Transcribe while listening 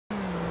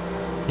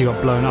You got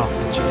blown off,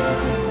 did you?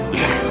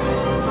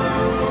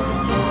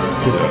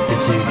 Did you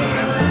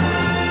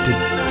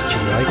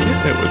like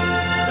it? It was,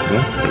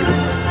 yeah, pretty good.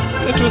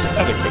 It was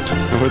adequate.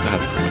 It was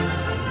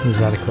adequate. It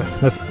was adequate.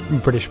 That's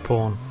British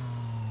porn.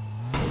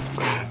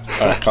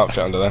 I can't fit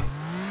under there.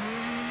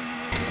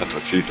 That's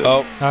what she said.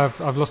 Oh,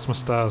 I've lost my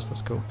stars.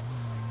 That's cool.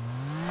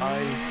 I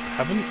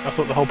haven't. I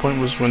thought the whole point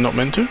was we're not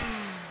meant to. I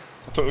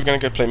thought we were going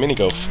to go play mini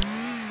golf.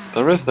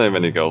 There is no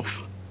mini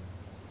golf.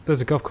 There's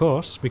a golf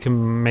course. We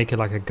can make it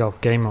like a golf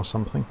game or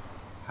something.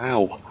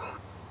 How?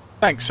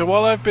 Thanks. So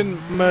while I've been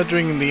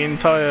murdering the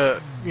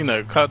entire,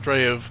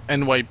 cadre of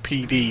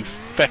NYPD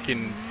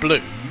feckin'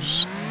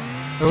 blues,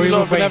 we've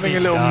been having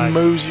a little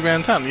mosey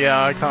around town.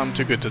 Yeah, I can't. I'm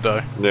too good to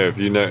die. No, have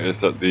you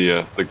noticed that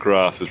the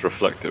grass is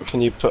reflective?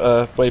 Can you put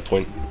a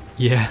waypoint?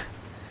 Yeah.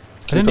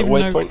 Can you put a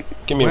waypoint?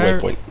 Give me a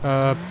waypoint.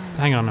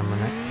 Hang on a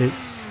minute.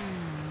 It's...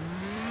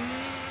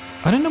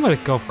 I don't know where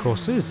the golf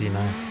course is, Do you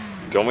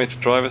want me to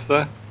drive us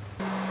there?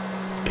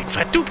 Big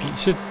fat doopy.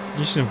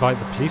 You should invite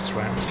the police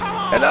round.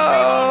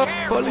 Hello,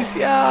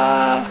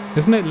 policia!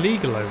 Isn't it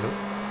legal over?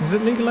 Is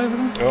it legal over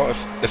there? Well,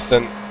 if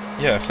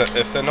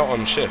they're not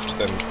on shift,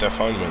 then they're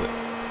fine with it.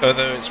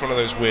 Although it's one of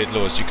those weird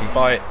laws. You can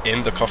buy it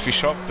in the coffee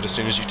shop, but as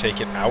soon as you take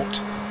it out,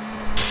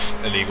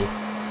 illegal.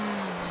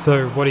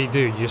 So what do?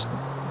 You just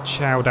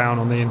chow down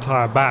on the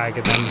entire bag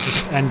and then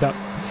just end up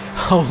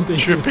holding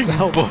Tripping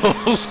yourself,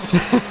 balls.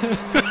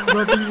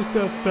 rubbing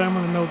yourself down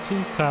with an old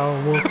tea towel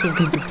while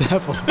talking to the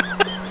devil.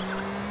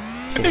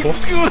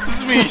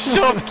 Excuse me,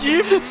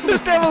 shopkeep. The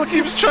devil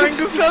keeps trying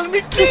to sell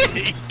me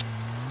cake.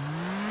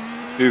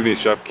 Excuse me,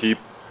 shopkeep.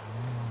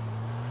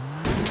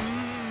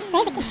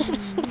 Here's a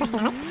question,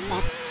 Alex.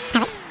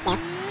 Alex.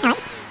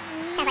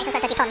 Sounds like some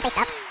sort of dodgy police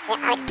stuff. Yeah,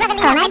 Alex. Probably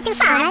not went too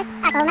far. Almost.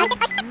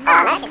 This is good.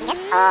 Almost.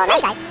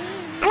 Guys.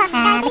 I'm lost. We're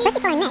supposed to be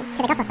following Nick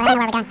to the golf course, but I don't know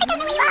where we're going. I don't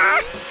know where you are.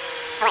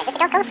 Oh, wait, is this the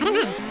golf course? I don't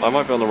know. I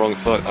might be on the wrong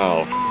side.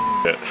 Oh,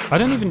 shit. I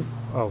don't even...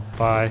 Oh,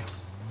 bye.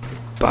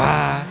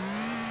 Bye.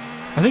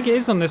 I think it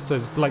is on this side.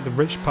 It's like the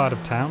rich part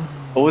of town.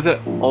 Or was it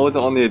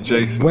on the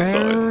adjacent side?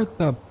 Where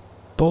the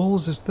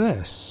balls is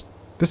this?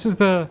 This is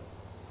the...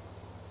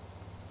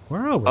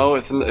 Where are we? Oh,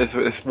 it's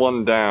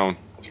one down.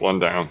 It's one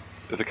down.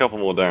 There's a couple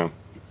more down.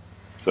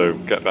 So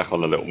get back on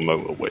the little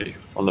motorway,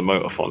 on the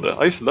motor Fonda.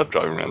 I used to love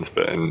driving around this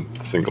bit in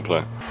single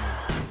player.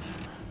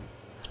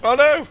 Oh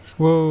no!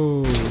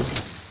 Whoa.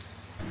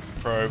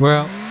 Pro.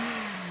 Well,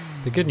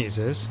 the good news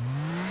is...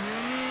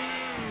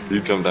 You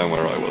jumped down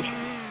where I was.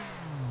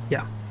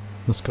 Yeah,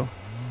 let's go.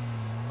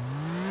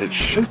 It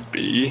should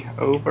be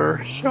over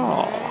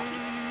here.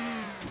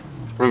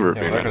 Remember it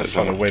being I'm around going that to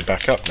find a time. way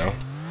back up now.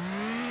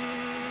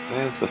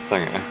 There's the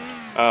thing.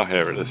 Oh,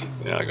 here it is.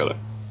 Yeah, I got it.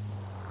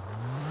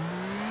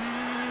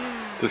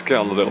 Just get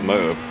on the little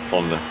motor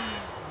Fonda.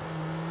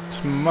 It's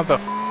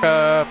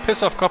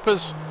piss off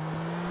coppers.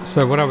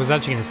 So what I was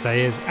actually going to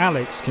say is,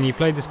 Alex, can you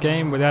play this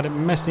game without it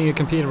messing your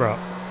computer up?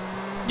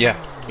 Yeah.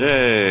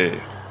 Yay!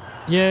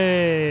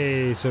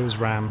 Yay! So it was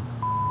RAM.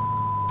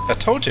 I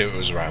told you it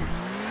was RAM.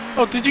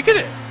 Oh, did you get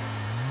it?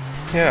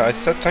 Yeah, I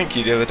said thank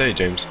you the other day,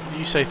 James.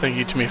 You say thank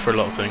you to me for a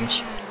lot of things.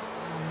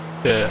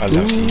 Yeah. I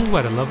love you.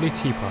 What a lovely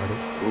tea party.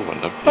 Ooh, I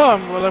love Oh,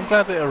 well, I'm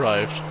glad it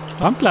arrived.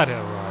 I'm glad it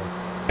arrived.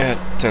 Yeah, it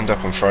turned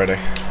up on Friday.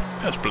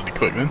 That's bloody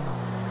quick then.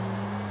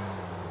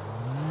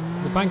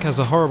 The bank has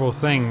a horrible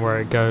thing where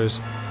it goes,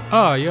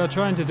 oh, you're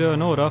trying to do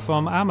an order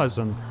from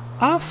Amazon.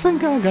 I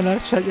think I'm gonna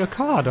check your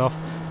card off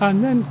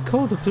and then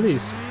call the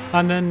police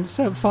and then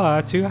set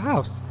fire to your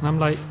house. And I'm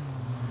like,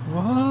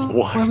 what?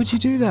 Why would you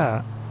do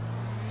that?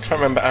 Can't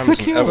remember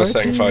Amazon ever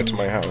setting fire to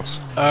my house.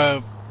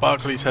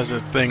 Barclays has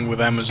a thing with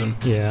Amazon.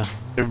 Yeah.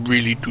 They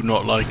really do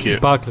not like it.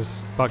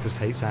 Barclays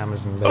hates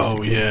Amazon, basically.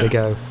 Oh, yeah. They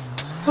go,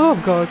 oh,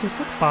 I'm going to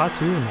set fire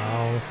to you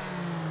now.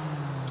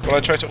 When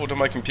I tried to order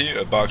my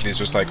computer, Barclays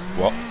was like,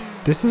 what?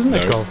 This isn't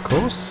a golf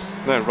course.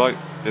 No, right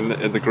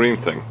in the green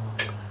thing.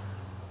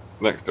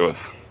 Next to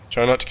us.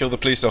 Try not to kill the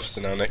police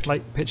officer now, Nick.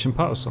 Like pitch and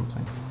putt or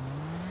something.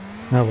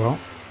 Oh well.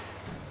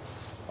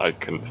 I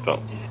couldn't stop.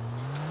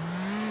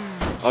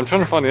 I'm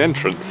trying to find the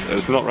entrance.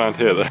 It's not round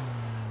here though.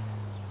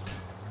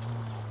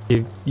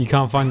 You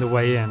can't find the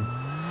way in.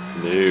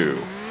 No.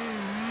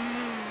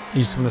 You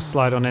just want to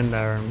slide on in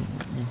there and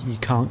you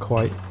can't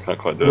quite. Can't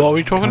quite do it. What are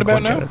we talking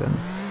about now?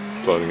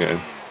 Sliding it in.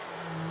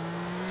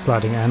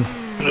 Sliding in.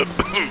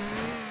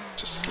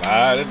 Just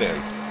slide it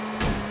in.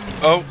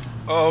 Oh,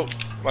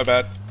 my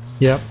bad.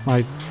 Yep,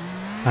 I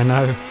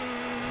know.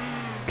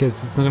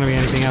 Because it's not going to be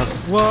anything else.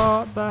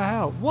 What the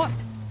hell? What?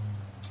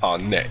 Oh,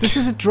 Nick. This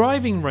is a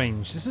driving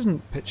range. This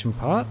isn't pitch and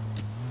putt.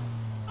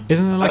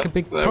 Isn't there like a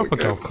big there we proper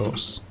go. golf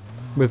course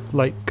with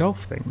like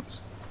golf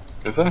things?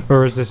 Is there?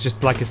 Or is this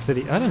just like a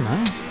city? I don't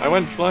know. I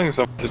went flying,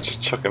 so I have to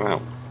just chuck him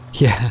out.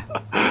 Yeah.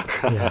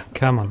 Yeah.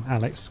 Come on,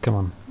 Alex. Come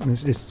on.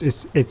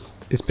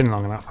 It's been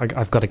long enough.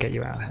 I've got to get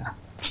you out of here.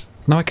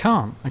 No, I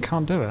can't. I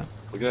can't do it.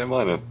 We'll get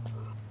mine in.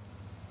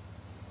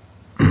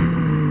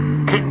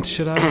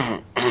 Should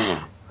I?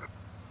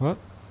 What?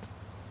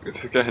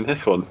 Just get in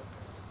this one.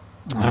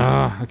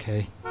 Ah,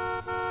 okay.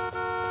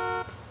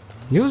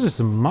 Yours is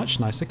a much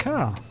nicer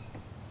car.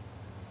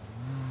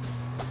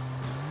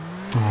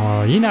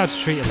 Oh, you know how to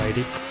treat a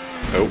lady.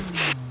 Oh.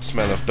 The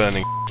smell of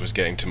burning was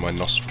getting to my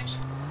nostrils.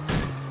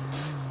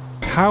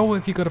 How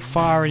have you got a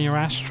fire in your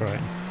ashtray?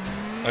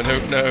 I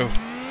don't know.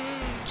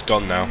 It's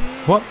gone now.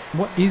 What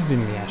is in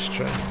the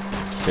ashtray?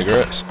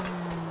 Cigarettes?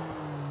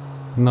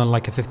 Not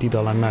like a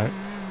 $50 note.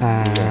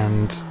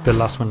 And the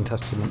last one in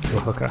Testament to a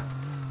hooker.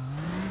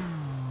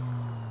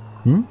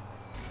 Hmm?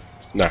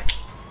 No.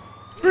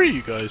 Where are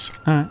you guys?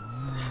 Alright.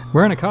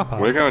 We're in a car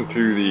park. We're going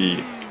to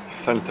the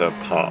Centre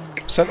Park.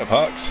 Centre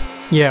Parks?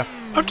 Yeah.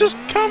 I've just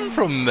come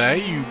from there,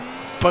 you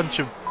bunch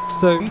of...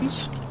 So,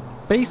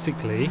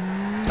 basically,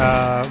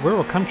 we're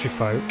all country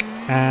folk,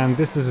 and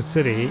this is a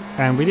city,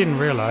 and we didn't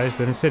realise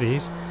that in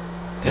cities,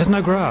 there's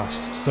no grass.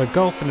 So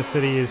golf in a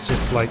city is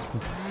just like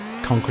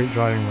concrete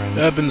driving range.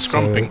 Urban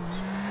scrumping.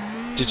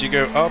 Did you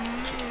go up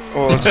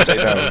or stay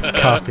down?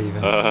 Car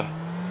thieving.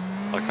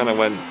 I kind of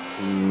went...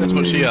 That's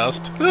what she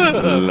asked.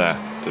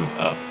 left and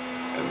up,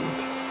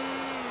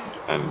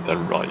 and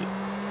then right,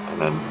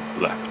 and then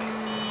left.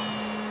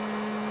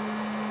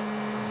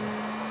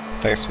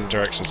 Thanks for the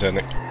directions there,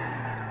 Nick.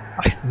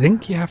 I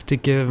think you have to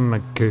give him a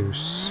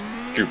goose.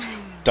 Goose.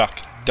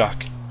 Duck,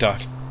 duck,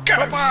 duck.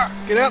 Get back!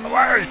 Get out the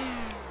way!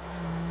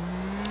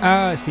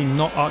 Ah, it's the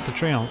not Arc de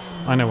Triomphe.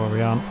 I know where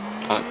we are.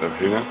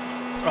 Who now?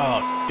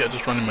 Oh, yeah,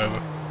 just run him over.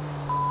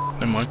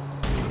 Never mind.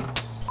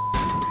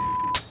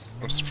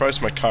 I'm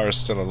surprised my car is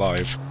still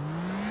alive.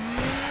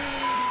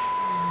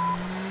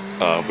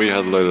 We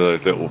had a load of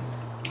those little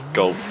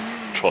golf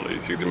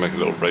trolleys. You can make a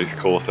little race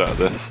course out of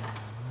this.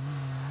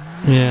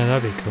 Yeah,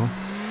 that'd be cool.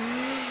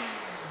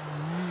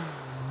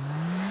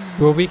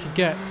 Well, we could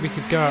go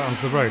out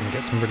onto the road and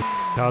get some really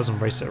cars and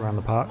race it around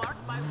the park.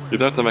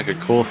 You'd have to make a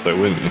course though,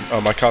 wouldn't you?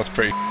 Oh, my car's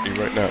pretty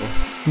right now.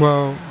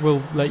 Well,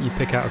 we'll let you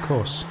pick out a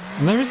course.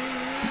 And there's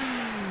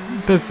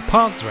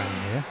paths around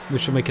here,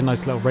 which will make a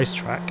nice little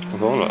racetrack.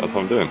 That's what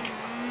I'm doing.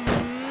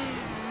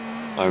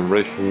 I'm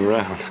racing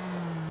around.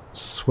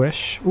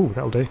 Swish. Ooh,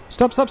 that'll do.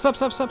 Stop, stop, stop,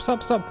 stop, stop,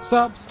 stop, stop,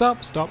 stop,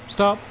 stop, stop,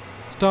 stop,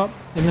 stop.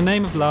 In the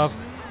name of love,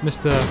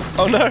 Mr.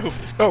 Oh no!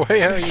 Oh, hey,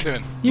 how are you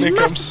doing? You Nick,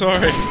 must... I'm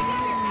sorry.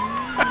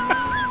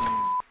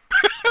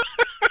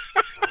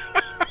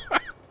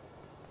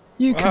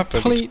 You What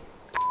complete...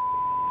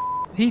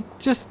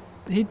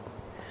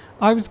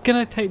 I was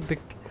gonna take the...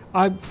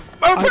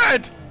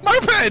 Moped!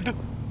 Moped!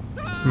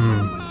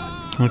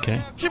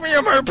 Okay. Give me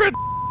a moped!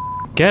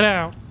 Get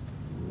out.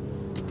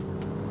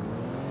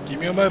 Give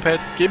me a moped.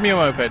 Give me a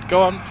moped.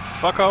 Go on.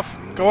 Fuck off.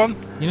 Go on.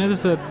 You know,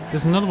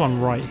 there's another one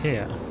right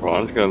here. Right,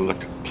 I'm just going to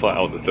plot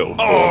out this little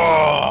course.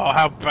 Oh,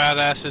 how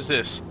badass is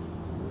this?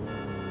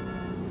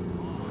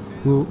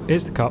 Well,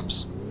 it's the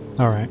cops.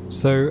 Alright,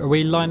 so are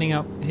we lining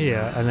up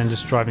here and then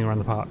just driving around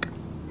the park?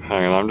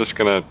 Hang on, I'm just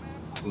going to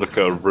look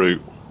at a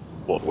route.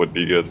 What would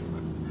be good?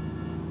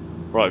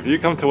 Right, if you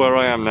come to where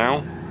I am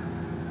now.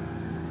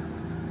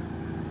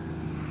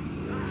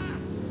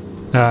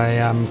 I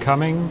am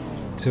coming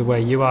to where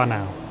you are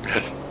now.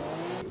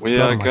 We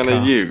Not are on my going to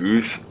car.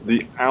 use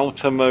the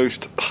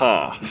outermost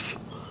path.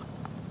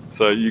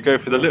 So you go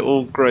for the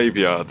little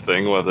graveyard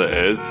thing, whether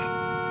it is,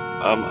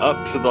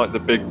 up to like the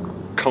big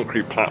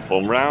concrete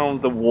platform,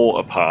 round the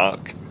water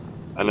park,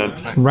 and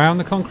then Round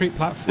the concrete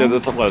platform? yeah,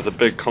 there's a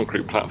big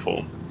concrete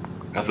platform.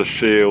 It has a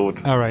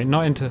shield, Alright,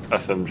 not into...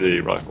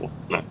 SMG rifle.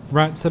 No.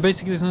 Right, so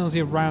basically as long as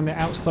you're around the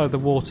outside of the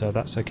water,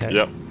 that's okay.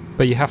 Yep.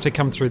 But you have to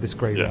come through this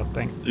graveyard Yeah.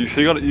 thing. So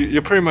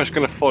you're pretty much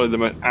going to follow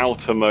the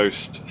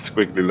outermost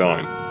squiggly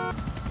line.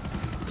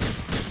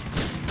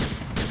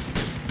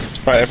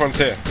 Right, everyone's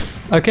here.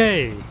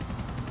 Okay,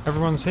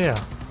 everyone's here.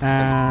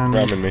 And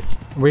Ramming me.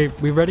 we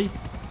ready?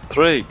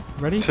 3,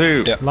 Ready?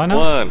 2, Yeah. Line up.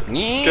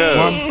 1, go!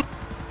 One.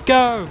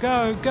 Go,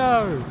 go,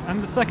 go!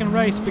 And the second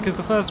race, because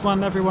the first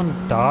one everyone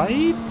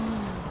died?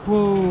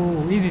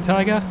 Whoa, easy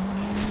tiger.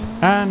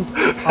 And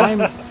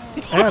I'm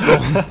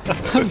airborne.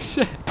 Oh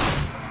shit.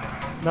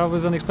 That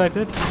was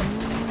unexpected.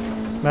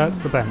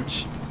 That's a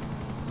bench.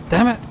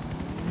 Damn it!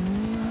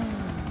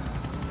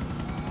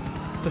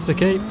 That's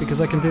okay, because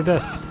I can do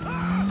this.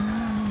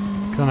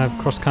 Because I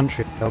have cross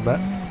country, I'll bet.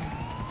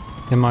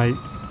 In my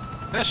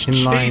That's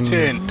inline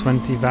cheating.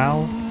 20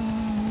 Val.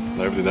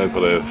 Nobody knows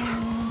what it is.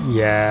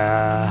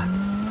 Yeah.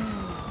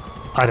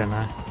 I don't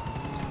know.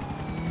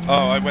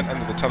 Oh, I went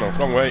under the tunnel.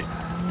 Wrong way.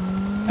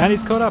 And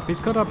he's caught up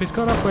with...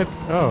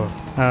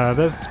 Oh,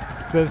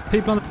 there's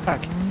people on the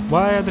track.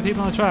 Why are the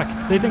people on the track?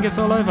 They think it's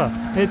all over.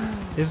 It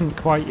isn't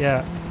quite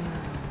yet.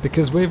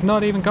 Because we've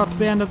not even got to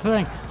the end of the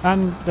thing.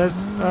 And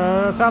there's...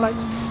 it's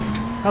Alex.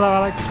 Hello,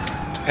 Alex.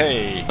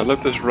 Hey. I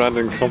love this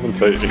random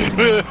commentating.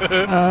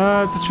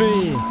 It's a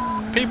tree.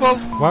 People,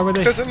 Why would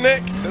they... There's a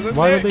Nick. There's a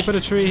Why Nick. would they put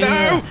a tree No,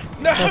 here?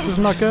 no. This is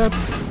not good.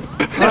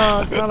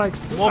 Oh, it's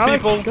Alex. More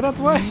Alex, people. get out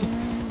the way.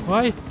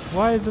 Why?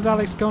 Why is it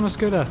Alex going on a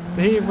scooter?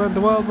 The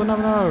world will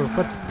never know.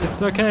 But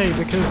it's okay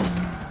because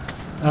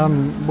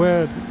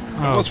we're.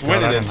 I was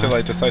winning until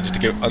I decided to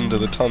go under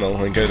the tunnel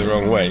and go the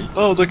wrong way.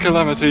 Oh, the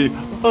calamity!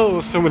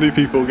 Oh, so many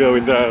people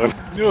going down.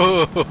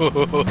 Oh,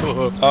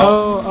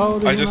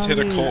 the I just hit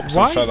a humanity. corpse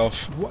Why? and fell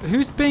off.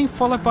 Who's being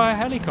followed by a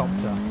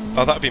helicopter?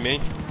 Oh, that'd be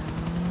me.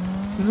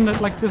 Isn't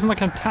it like there's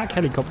like an attack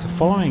helicopter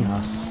following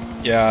us?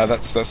 Yeah,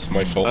 that's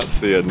my fault. That's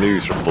the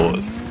news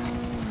reporters.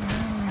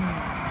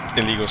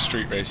 Illegal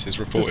street races These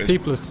reported.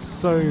 people are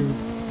so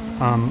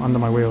under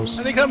my wheels.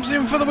 And he comes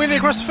in for the wheelie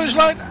across the finish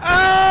line.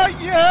 Ah,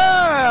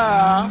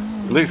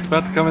 yeah! Luke's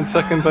about to come in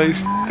second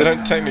base. They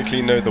don't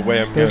technically know the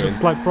way I'm There's a going.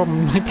 slight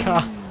problem with my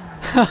car.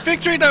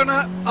 Victory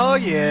donut. Oh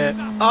yeah.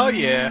 Oh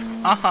yeah.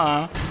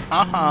 Uh-huh.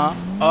 Uh-huh.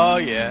 Oh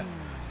yeah.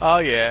 Oh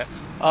yeah.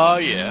 Oh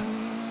yeah.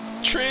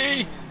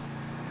 Tree!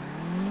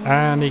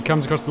 And he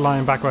comes across the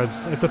line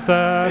backwards. It's a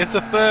third. It's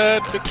a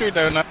third victory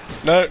donut.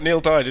 No,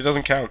 Neil died. It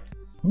doesn't count.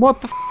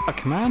 What the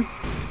fuck, man?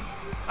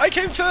 I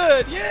came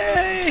third!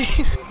 Yay!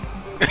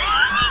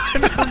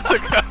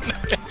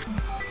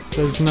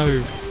 There's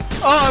no...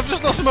 Oh, I've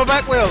just lost my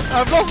back wheel.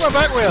 I've lost my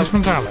back wheel. Which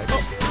one's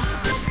Alex?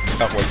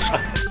 That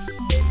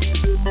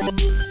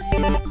one.